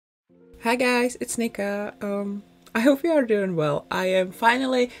Hi guys, it's Nika. I hope you are doing well. I am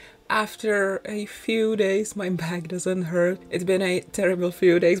finally, after a few days, my back doesn't hurt. It's been a terrible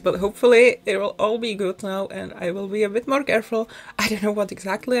few days, but hopefully it will all be good now and I will be a bit more careful. I don't know what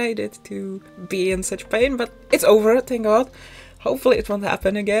exactly I did to be in such pain, but it's over, thank God. Hopefully it won't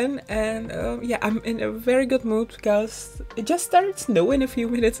happen again. And yeah, I'm in a very good mood because it just started snowing a few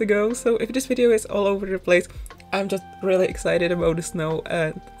minutes ago. So if this video is all over the place, I'm just really excited about the snow,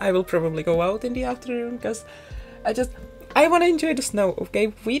 and I will probably go out in the afternoon because I want to enjoy the snow,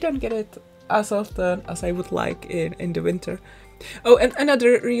 okay? We don't get it as often as I would like in the winter. Oh, and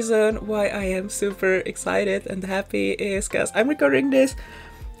another reason why I am super excited and happy is because I'm recording this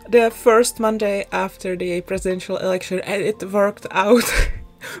the first Monday after the presidential election, and it worked out.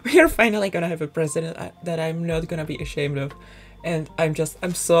 We are finally gonna have a president that I'm not gonna be ashamed of. And I'm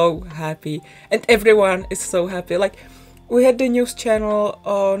so happy, and everyone is so happy. Like, we had the news channel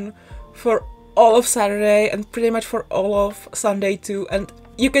on for all of Saturday and pretty much for all of Sunday too, and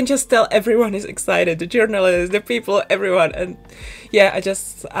you can just tell everyone is excited, the journalists, the people, everyone. And yeah,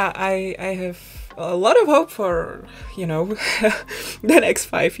 I have a lot of hope for, you know, the next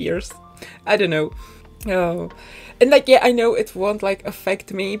 5 years. I don't know. Oh. And like, yeah, I know it won't like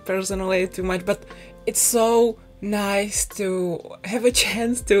affect me personally too much, but it's so nice to have a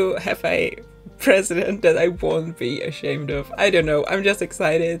chance to have a president that I won't be ashamed of. I don't know, I'm just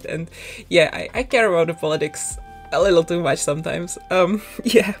excited, and yeah, I care about the politics a little too much sometimes.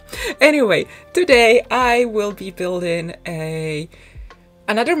 Yeah. Anyway, today I will be building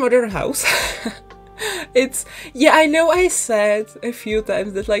another modern house. Yeah, I know I said a few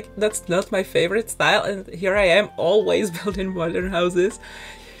times that like that's not my favorite style, and here I am always building modern houses.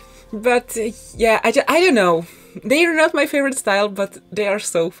 But yeah, I don't know. They are not my favorite style, but they are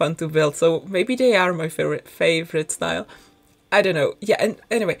so fun to build. So maybe they are my favorite style. I don't know. Yeah, and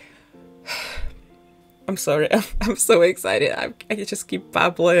anyway, I'm sorry. I'm so excited. I just keep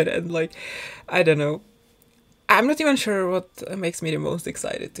babbling and like, I don't know. I'm not even sure what makes me the most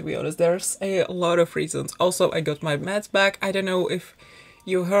excited, to be honest. There's a lot of reasons. Also, I got my mats back. I don't know if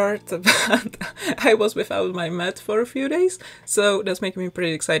you heard, but I was without my mat for a few days, so that's making me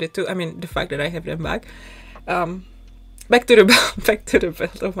pretty excited too. I mean, the fact that I have them back. Back to the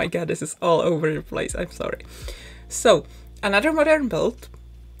build. Oh my god, this is all over the place. I'm sorry. So, another modern build,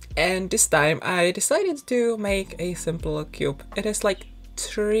 and this time I decided to make a simple cube. It is like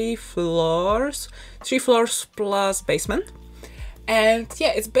 3 floors plus basement, and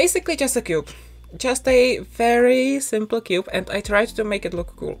yeah, it's basically just a cube. Just a very simple cube, and I tried to make it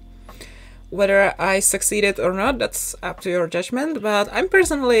look cool. Whether I succeeded or not, that's up to your judgment, but I'm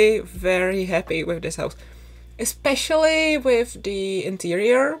personally very happy with this house. Especially with the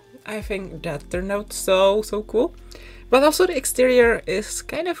interior. I think that turned out so cool. But also the exterior is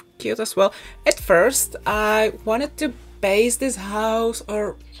kind of cute as well. At first, I wanted to base this house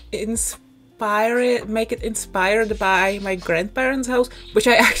or make it inspired by my grandparents' house, which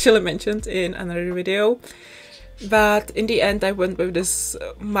I actually mentioned in another video. But in the end I went with this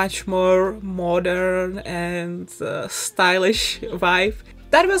much more modern and stylish vibe.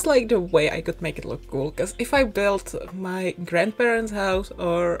 That was like the way I could make it look cool, because if I built my grandparents' house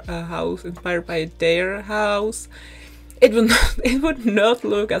or a house inspired by their house, it would not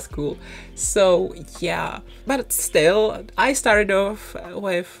look as cool. So yeah, but still, I started off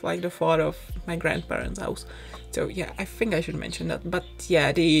with like the thought of my grandparents' house. So yeah, I think I should mention that. But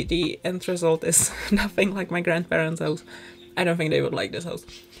yeah, the end result is nothing like my grandparents' house. I don't think they would like this house.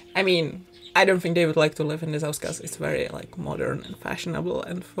 I mean, I don't think they would like to live in this house because it's very like modern and fashionable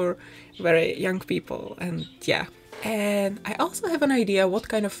and for very young people, and yeah. And I also have an idea what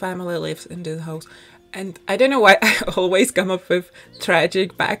kind of family lives in this house. And I don't know why I always come up with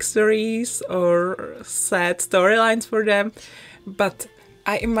tragic backstories or sad storylines for them, but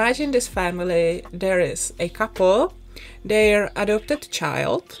I imagine this family, there is a couple, their adopted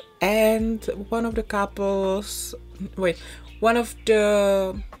child, and one of the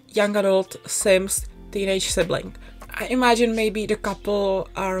young adult Sims teenage sibling. I imagine maybe the couple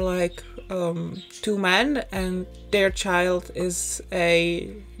are like 2 men, and their child is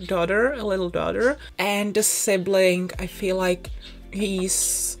a little daughter, and the sibling, I feel like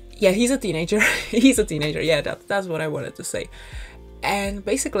he's a teenager. He's a teenager, yeah, that's what I wanted to say. And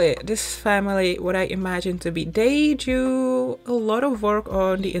basically this family, what I imagine to be, they do a lot of work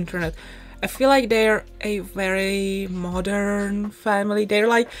on the internet. I feel like they're a very modern family. They're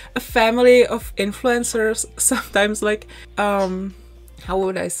like a family of influencers, sometimes like, how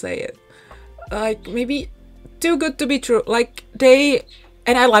would I say it? Like maybe too good to be true. Like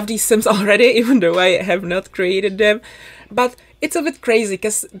and I love these Sims already, even though I have not created them. But it's a bit crazy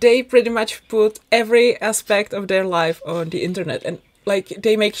because they pretty much put every aspect of their life on the internet, and like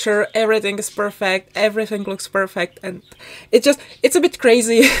they make sure everything is perfect, everything looks perfect, and it's a bit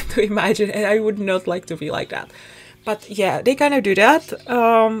crazy to imagine, and I would not like to be like that. But yeah, they kind of do that.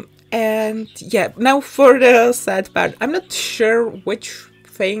 And yeah, now for the sad part. I'm not sure which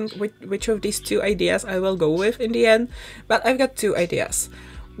of these two ideas I will go with in the end, but I've got two ideas.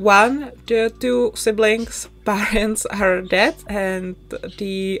 One, the two siblings' parents are dead, and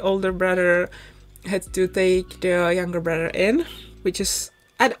the older brother had to take the younger brother in, which is,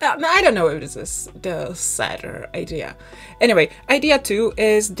 I don't know if this is the sadder idea. Anyway, idea two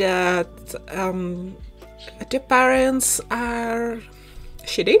is that the parents are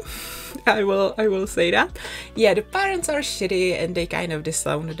shitty. I will say that. Yeah, the parents are shitty and they kind of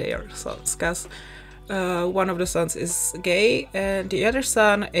disown their sons, because one of the sons is gay and the other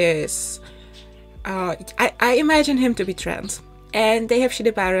son is I imagine him to be trans. And they have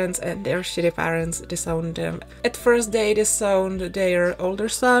shitty parents, and their shitty parents disown them. At first they disowned their older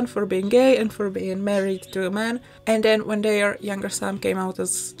son for being gay and for being married to a man, and then when their younger son came out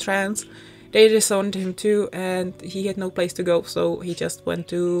as trans, they disowned him too, and he had no place to go, so he just went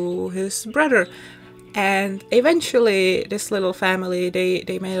to his brother. And eventually this little family,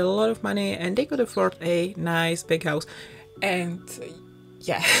 they made a lot of money and they could afford a nice big house. And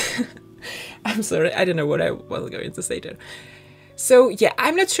yeah, I'm sorry, I don't know what I was going to say there. So yeah,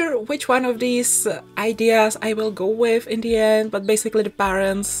 I'm not sure which one of these ideas I will go with in the end, but basically the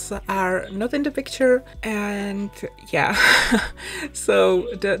parents are not in the picture, and yeah. So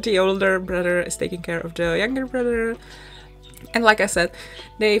the older brother is taking care of the younger brother. And like I said,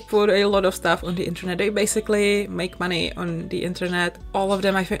 they put a lot of stuff on the internet. They basically make money on the internet. All of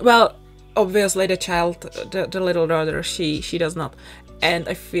them, I think. Well, obviously the child, the little daughter, she does not. And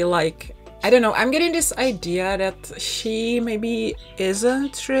I feel like, I don't know, I'm getting this idea that she maybe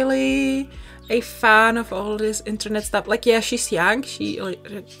isn't really a fan of all this internet stuff. Like, yeah, she's young, she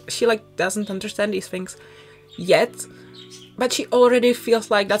like doesn't understand these things yet, but she already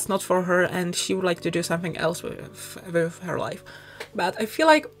feels like that's not for her and she would like to do something else with her life. But I feel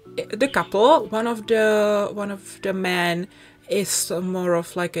like the couple, one of the men is more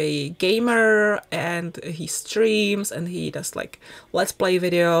of like a gamer, and he streams and he does like let's play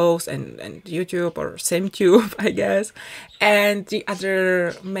videos and YouTube or SimTube, I guess. And the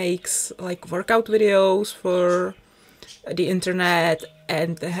other makes like workout videos for the internet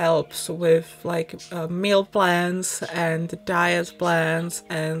and helps with like meal plans and diet plans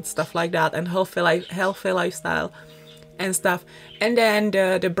and stuff like that, and healthy lifestyle and stuff. And then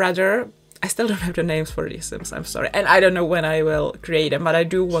the brother, I still don't have the names for these Sims, I'm sorry. And I don't know when I will create them, but I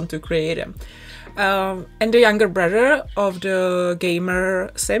do want to create them. And the younger brother of the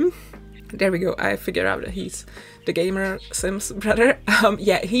gamer Sim, there we go, I figured out that he's the gamer Sim's brother.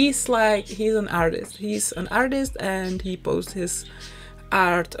 Yeah, he's an artist. He's an artist and he posts his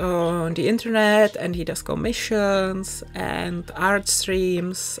art on the internet, and he does commissions and art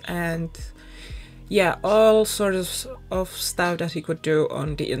streams and yeah, all sorts of stuff that he could do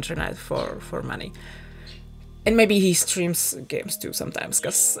on the internet for money. And maybe he streams games too sometimes,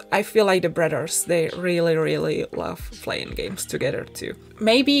 because I feel like the brothers, they really, really love playing games together too.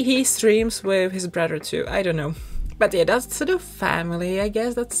 Maybe he streams with his brother too, I don't know. But yeah, that's the family, I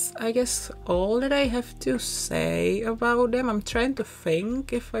guess. That's, I guess, all that I have to say about them. I'm trying to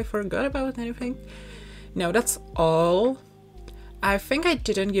think if I forgot about anything. No, that's all. I think I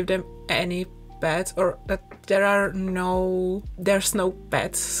didn't give them any pets, or that there's no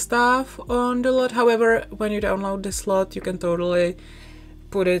pet stuff on the lot. However, when you download this lot, you can totally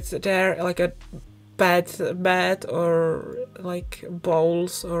put it there, like a pet bed or like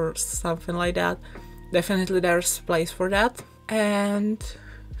bowls or something like that. Definitely there's place for that. And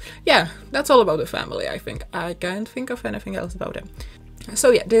yeah, that's all about the family, I think. I can't think of anything else about them.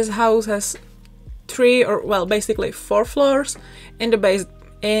 So yeah, this house has 4 floors. In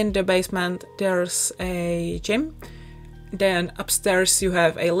the basement there's a gym. Then upstairs you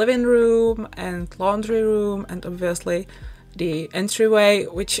have a living room and laundry room, and obviously the entryway,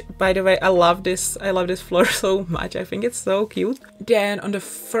 which, by the way, I love this floor so much. I think it's so cute. Then on the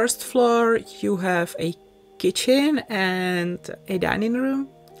first floor you have a kitchen and a dining room.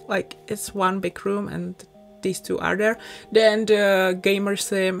 Like, it's one big room and these two are there. Then the gamer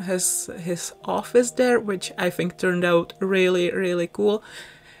sim has his office there, which I think turned out really, really cool.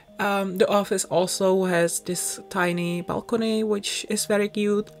 The office also has this tiny balcony, which is very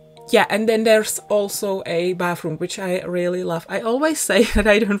cute. Yeah, and then there's also a bathroom, which I really love. I always say that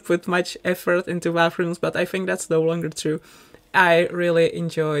I don't put much effort into bathrooms, but I think that's no longer true. I really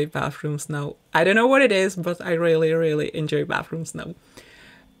enjoy bathrooms now. I don't know what it is, but I really, really enjoy bathrooms now.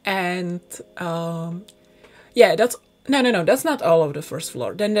 And yeah, that's no, that's not all of the first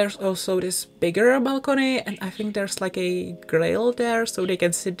floor. Then there's also this bigger balcony, and I think there's like a grill there, so they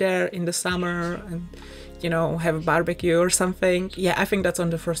can sit there in the summer and, you know, have a barbecue or something. Yeah, I think that's on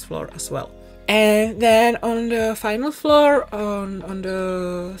the first floor as well. And then on the final floor, on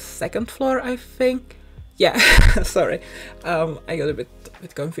the second floor, I think. Yeah, sorry, I got a bit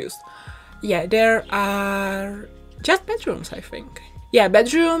confused. Yeah, there are just bedrooms, I think. Yeah,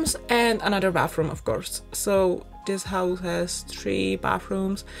 bedrooms and another bathroom, of course. So this house has 3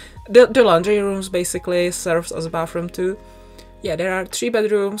 bathrooms. The laundry rooms basically serves as a bathroom too. Yeah, there are 3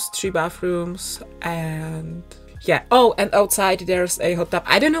 bedrooms, 3 bathrooms, and yeah. Oh, and outside there's a hot tub.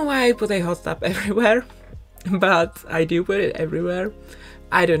 I don't know why I put a hot tub everywhere, but I do put it everywhere.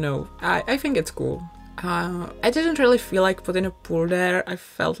 I don't know. I think it's cool. I didn't really feel like putting a pool there. I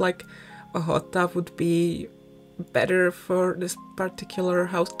felt like a hot tub would be better for this particular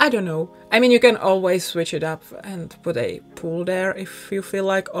house. I don't know. I mean, you can always switch it up and put a pool there if you feel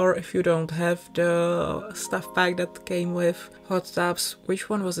like, or if you don't have the stuff pack that came with hot tubs. Which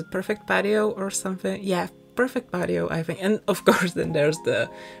one was it? Perfect Patio or something? Yeah, Perfect Patio, I think. And of course then there's the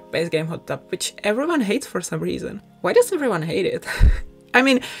base game hot tub, which everyone hates for some reason. Why does everyone hate it? I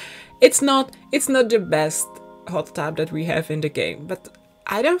mean, it's not the best hot tub that we have in the game, but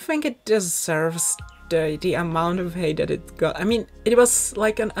I don't think it deserves the amount of hate that it got. I mean, it was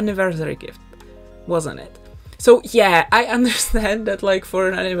like an anniversary gift, wasn't it? So yeah, I understand that like for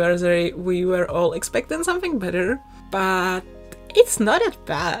an anniversary we were all expecting something better, but it's not that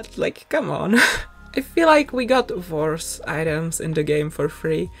bad. Like, come on. I feel like we got worse items in the game for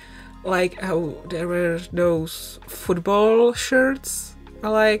free. Like how there were those football shirts,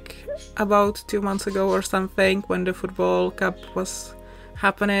 like about 2 months ago or something, when the football cup was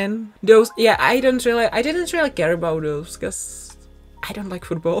happening. Those, yeah, I didn't really care about those because I don't like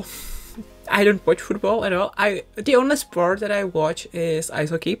football. I don't watch football at all. The only sport that I watch is ice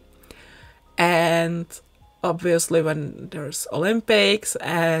hockey, and obviously when there's Olympics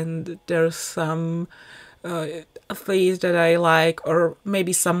and there's some athletes that I like, or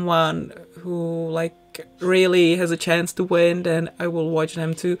maybe someone who like really has a chance to win, then I will watch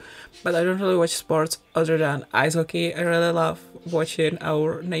them too. But I don't really watch sports other than ice hockey. I really love watching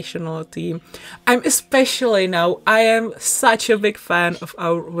our national team. I am such a big fan of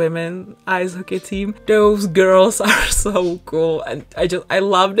our women ice hockey team. Those girls are so cool, and I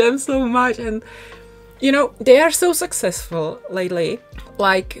love them so much. And you know, they are so successful lately.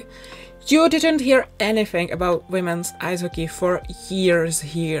 Like, you didn't hear anything about women's ice hockey for years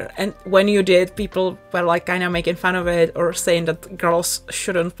here. And when you did, people were like kind of making fun of it or saying that girls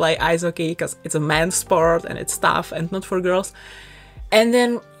shouldn't play ice hockey because it's a man's sport and it's tough and not for girls. And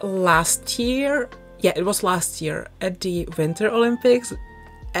then last year at the Winter Olympics,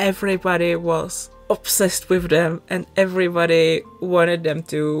 everybody was obsessed with them and everybody wanted them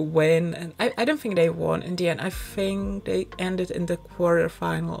to win. And I don't think they won in the end. I think they ended in the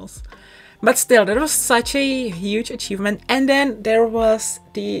quarterfinals. But still, that was such a huge achievement. And then there was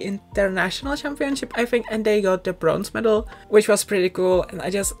the international championship, I think, and they got the bronze medal, which was pretty cool. And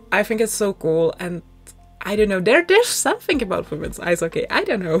I think it's so cool. And I don't know, there's something about women's ice hockey. I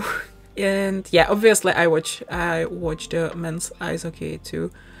don't know. And yeah, obviously I watch the men's ice hockey too.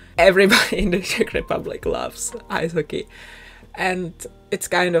 Everybody in the Czech Republic loves ice hockey. And it's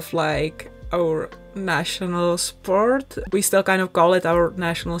kind of like our national sport. We still kind of call it our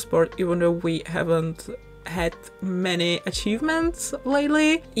national sport, even though we haven't had many achievements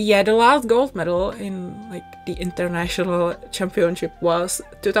lately. Yeah, the last gold medal in like the international championship was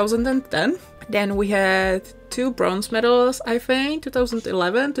 2010. Then we had 2 bronze medals, I think,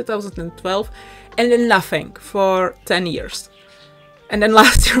 2011, 2012, and then nothing for 10 years. And then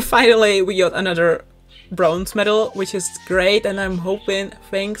last year, finally, we got another bronze medal, which is great, and I'm hoping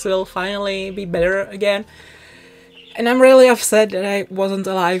things will finally be better again. And I'm really upset that I wasn't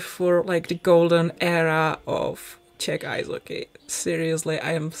alive for like the golden era of Czech ice hockey. Seriously,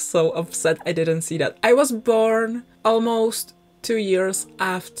 I am so upset I didn't see that. I was born almost 2 years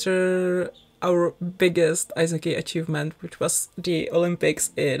after our biggest ice hockey achievement, which was the Olympics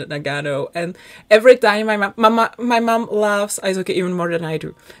in Nagano. And every time my mom loves ice hockey even more than I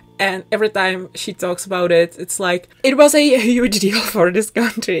do. And every time she talks about it, it's like, it was a huge deal for this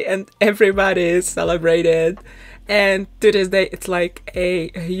country and everybody celebrated. And to this day, it's like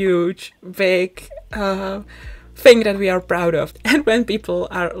a huge, big thing that we are proud of. And when people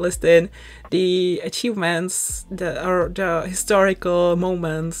are listing the achievements or the historical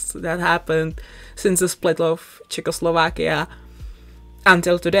moments that happened since the split of Czechoslovakia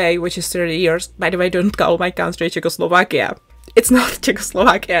until today, which is 30 years. By the way, don't call my country Czechoslovakia. It's not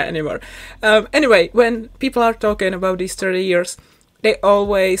Czechoslovakia anymore. Anyway, when people are talking about these 30 years, they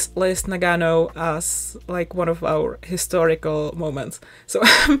always list Nagano as like one of our historical moments. So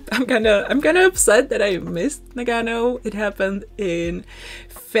I'm kind of upset that I missed Nagano. It happened in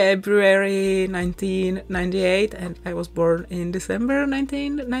February 1998, and I was born in December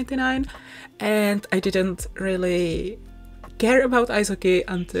 1999, and I didn't really care about ice hockey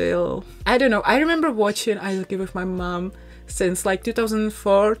until, I don't know, I remember watching ice hockey with my mom since like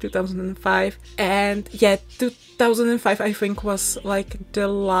 2004, 2005, and yeah, 2005 I think was like the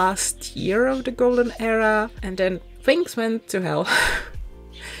last year of the golden era, and then things went to hell.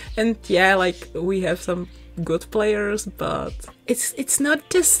 And yeah, like we have some good players, but it's not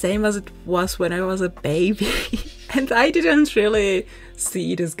the same as it was when I was a baby. And I didn't really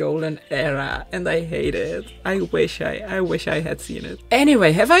see this golden era, and I hate it. I wish I had seen it.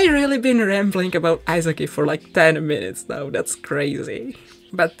 Anyway, have I really been rambling about ice hockey for like 10 minutes now? That's crazy.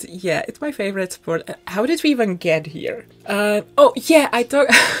 But yeah, it's my favorite sport. How did we even get here? Oh yeah, I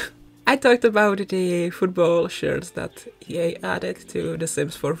talked about the football shirts that EA added to The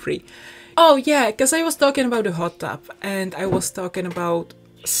Sims for free. Oh yeah, because I was talking about the hot tub, and I was talking about...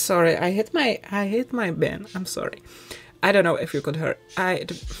 Sorry, I hit my bin. I'm sorry. I don't know if you could hear. I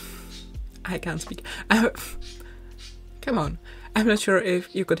can't speak. Come on. I'm not sure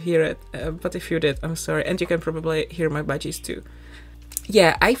if you could hear it, but if you did, I'm sorry. And you can probably hear my budgies too.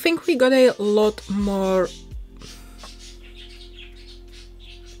 Yeah, I think we got a lot more...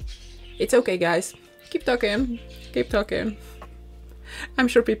 It's okay, guys. Keep talking. Keep talking. I'm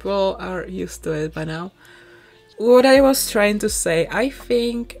sure people are used to it by now. What I was trying to say, I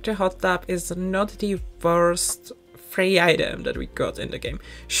think the hot tub is not the worst free item that we got in the game.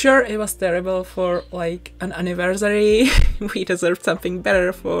 Sure, it was terrible for like an anniversary. We deserved something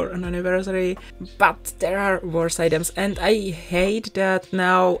better for an anniversary, but there are worse items, and I hate that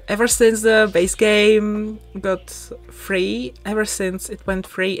now, ever since the base game got free, ever since it went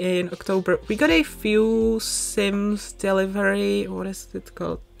free in October, we got a few Sims delivery, what is it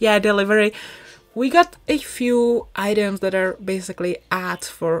called? Yeah, delivery. We got a few items that are basically ads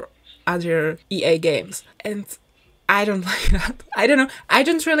for other EA games, and I don't like that. I don't know. I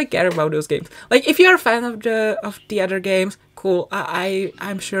don't really care about those games. Like, if you're a fan of the other games, cool.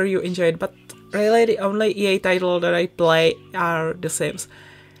 I'm sure you enjoy it. But really, the only EA title that I play are The Sims,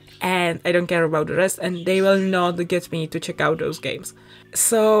 and I don't care about the rest. And they will not get me to check out those games.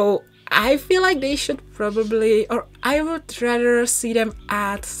 So I feel like they should probably, or I would rather see them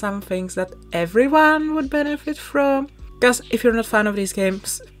add some things that everyone would benefit from. Because if you're not a fan of these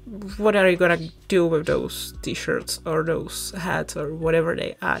games, what are you gonna do with those t-shirts or those hats or whatever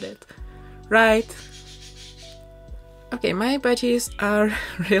they added, right? Okay, my budgies are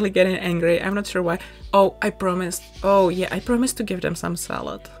really getting angry. I'm not sure why. Oh, I promised to give them some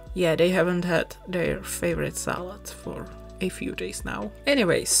salad. Yeah, they haven't had their favorite salad for a few days now.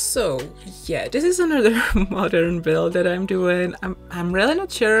 Anyway, so yeah, this is another modern build that I'm doing. I'm really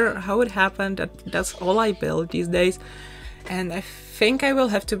not sure how it happened. That's all I build these days, and I think I will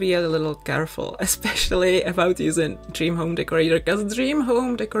have to be a little careful, especially about using Dream Home Decorator, because Dream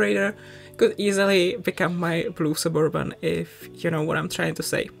Home Decorator could easily become my Blue Suburban, if you know what I'm trying to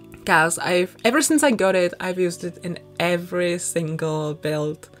say. Because ever since I got it, I've used it in every single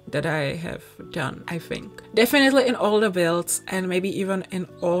build that I have done, I think. Definitely in all the builds, and maybe even in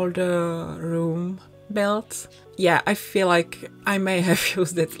all the room builds. Yeah, I feel like I may have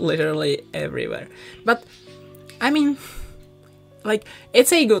used it literally everywhere. But, I mean, like,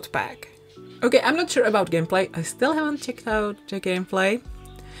 it's a good pack. Okay, I'm not sure about gameplay. I still haven't checked out the gameplay.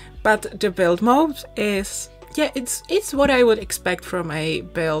 But the build mode is... yeah, it's what I would expect from a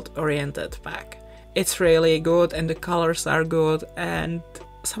build-oriented pack. It's really good, and the colors are good, and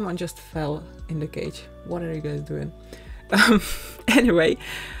someone just fell in the cage. What are you guys doing? Anyway,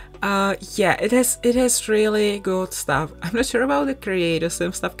 yeah, it has really good stuff. I'm not sure about the Creative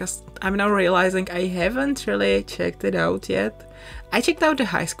Sim stuff, because I'm now realizing I haven't really checked it out yet. I checked out the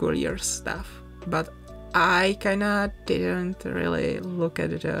high school years stuff, but I kinda didn't really look at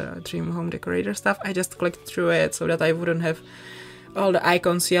the Dream Home Decorator stuff. I just clicked through it so that I wouldn't have all the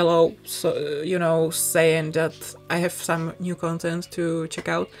icons yellow, so, you know, saying that I have some new content to check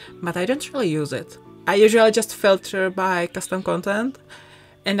out, but I don't really use it. I usually just filter by custom content,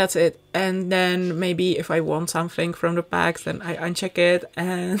 and that's it. And then maybe if I want something from the packs, then I uncheck it,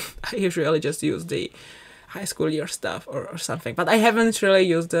 and I usually just use the high school year stuff or something. But I haven't really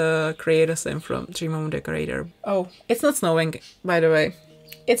used the creator sim from Dream Home Decorator. Oh, it's not snowing, by the way.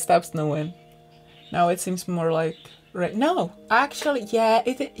 It stopped snowing. Now it seems more like right. No, actually, yeah,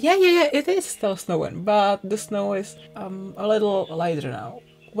 it is still snowing, but the snow is a little lighter now.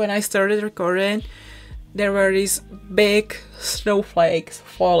 When I started recording, there were these big snowflakes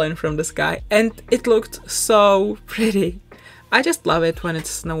falling from the sky, and it looked so pretty. I just love it when it's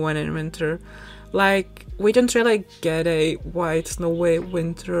snowing in winter. Like, we don't really get a white snowy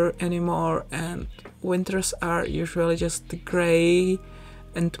winter anymore, and winters are usually just gray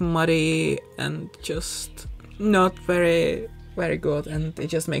and muddy and just not very good, and it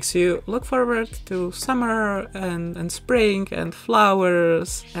just makes you look forward to summer and spring and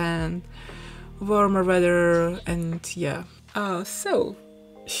flowers and warmer weather. And yeah, so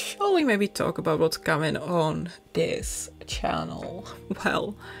shall we maybe talk about what's coming on this channel?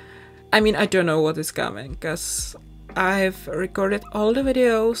 Well, I mean, I don't know what is coming because I've recorded all the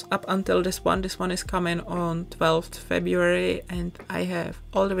videos up until this one. This one is coming on 12th February, and I have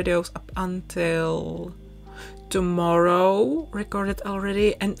all the videos up until tomorrow recorded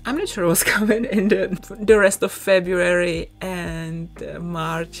already, and I'm not sure what's coming in the rest of February and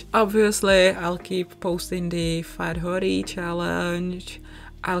March. Obviously, I'll keep posting the Fat Hoodie challenge.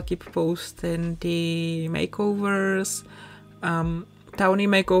 I'll keep posting the makeovers. Townie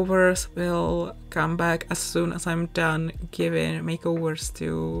makeovers will come back as soon as I'm done giving makeovers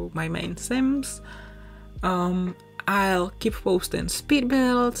to my main sims. I'll keep posting speed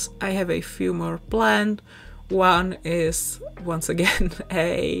builds. I have a few more planned. One is once again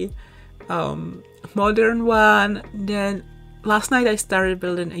a modern one. Then last night I started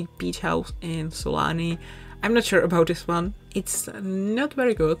building a beach house in Solani. I'm not sure about this one. It's not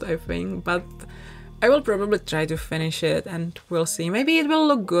very good, I think, but I will probably try to finish it and we'll see. Maybe it will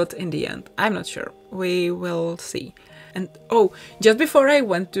look good in the end. I'm not sure. We will see. And oh, just before I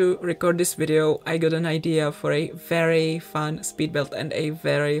went to record this video, I got an idea for a very fun speed build and a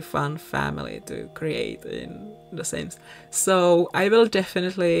very fun family to create in The Sims. So I will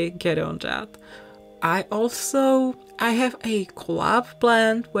definitely get on that. I have a collab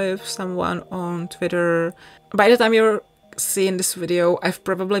planned with someone on Twitter. By the time you're seeing this video, I've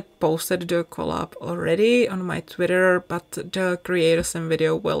probably posted the collab already on my Twitter, but the creator sim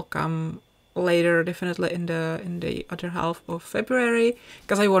video will come later, definitely in the other half of February,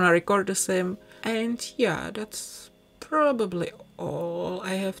 because I want to record the sim. And yeah, that's probably all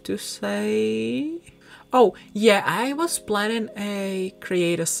I have to say. Oh yeah, I was planning a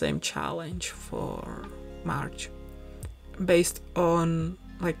creator sim challenge for March based on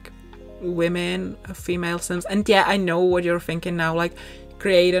like women, female sims. And yeah, I know what you're thinking now, like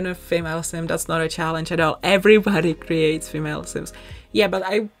creating a female sim, that's not a challenge at all. Everybody creates female sims. Yeah, but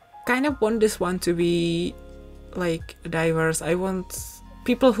I kind of want this one to be like diverse. I want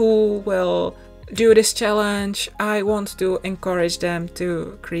people who will do this challenge, I want to encourage them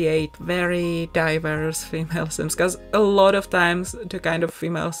to create very diverse female sims, because a lot of times the kind of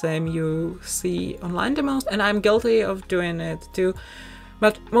female sim you see online the most, and I'm guilty of doing it too,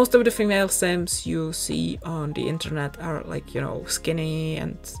 but most of the female sims you see on the internet are like, you know, skinny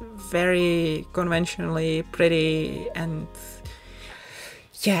and very conventionally pretty. And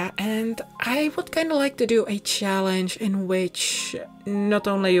yeah, and I would kind of like to do a challenge in which not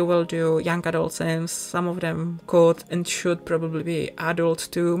only you will do young adult sims, some of them could and should probably be adults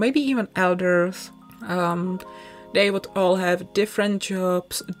too, maybe even elders. They would all have different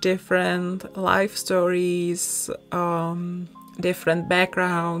jobs, different life stories, different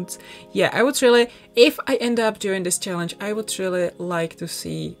backgrounds. Yeah, I would really, if I end up doing this challenge, I would really like to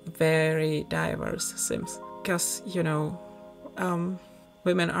see very diverse sims, because, you know,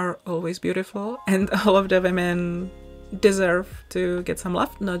 women are always beautiful, and all of the women deserve to get some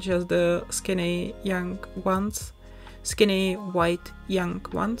love, not just the skinny young ones. Skinny white young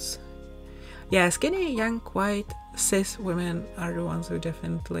ones. Yeah, skinny young white cis women are the ones who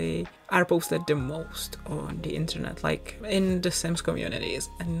definitely are posted the most on the internet, like in the Sims communities,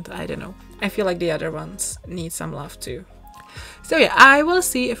 and I don't know, I feel like the other ones need some love too. So yeah, I will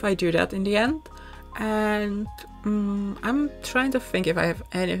see if I do that in the end. And I'm trying to think if I have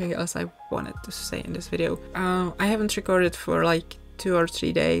anything else I wanted to say in this video. I haven't recorded for like 2 or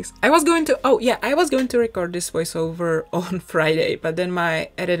 3 days. I was going to record this voiceover on Friday, but then my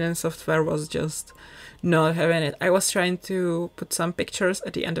editing software was just not having it. I was trying to put some pictures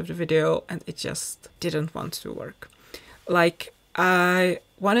at the end of the video and it just didn't want to work. Like, I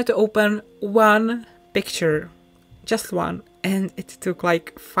wanted to open one picture, just one, and it took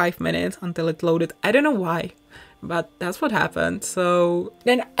like 5 minutes until it loaded. I don't know why. but that's what happened. So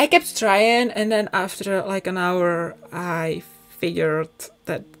then I kept trying, and then after like an hour I figured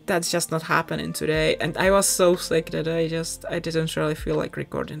that that's just not happening today, and I was so sick that I didn't really feel like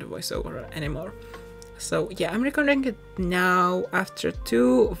recording the voiceover anymore. So yeah, I'm recording it now after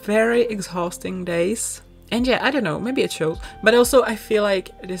 2 very exhausting days. And yeah, I don't know, maybe it shows. But also I feel like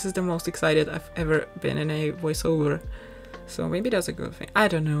this is the most excited I've ever been in a voiceover. So maybe that's a good thing. I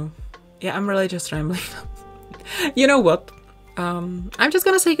don't know. Yeah, I'm really just rambling. You know what? I'm just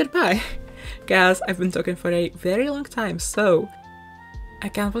gonna say goodbye. Guys, I've been talking for a very long time, so I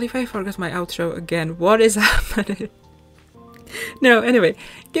can't believe I forgot my outro again. What is happening? No, anyway,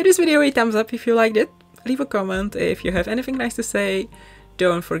 give this video a thumbs up if you liked it. Leave a comment if you have anything nice to say.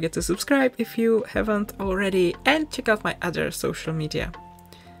 Don't forget to subscribe if you haven't already, and check out my other social media.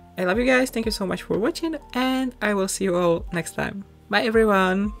 I love you guys, thank you so much for watching, and I will see you all next time. Bye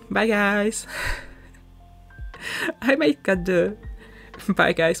everyone, bye guys. I might cut the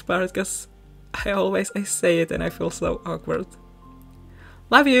bye guys part because I say it and I feel so awkward.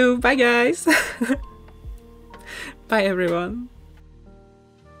 Love you, bye guys. Bye everyone.